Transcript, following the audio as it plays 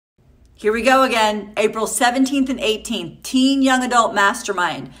Here we go again, April 17th and 18th, Teen Young Adult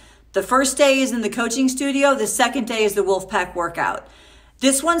Mastermind. The first day is in the coaching studio. The second day is the Wolfpack workout.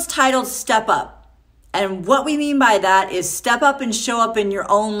 This one's titled Step Up. And what we mean by that is step up and show up in your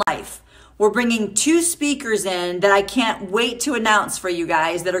own life. We're bringing 2 speakers in that I can't wait to announce for you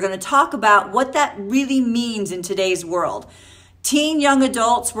guys that are going to talk about what that really means in today's world. Teen Young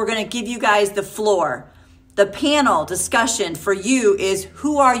Adults, we're going to give you guys the floor. The panel discussion for you is,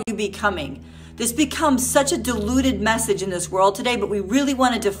 who are you becoming? This becomes such a diluted message in this world today, but we really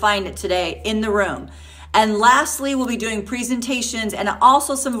want to define it today in the room. And lastly, we'll be doing presentations, and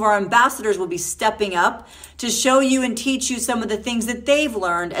also some of our ambassadors will be stepping up to show you and teach you some of the things that they've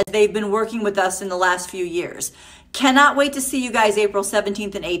learned as they've been working with us in the last few years. Cannot wait to see you guys April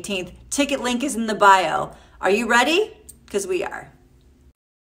 17th and 18th. Ticket link is in the bio. Are you ready? Because we are.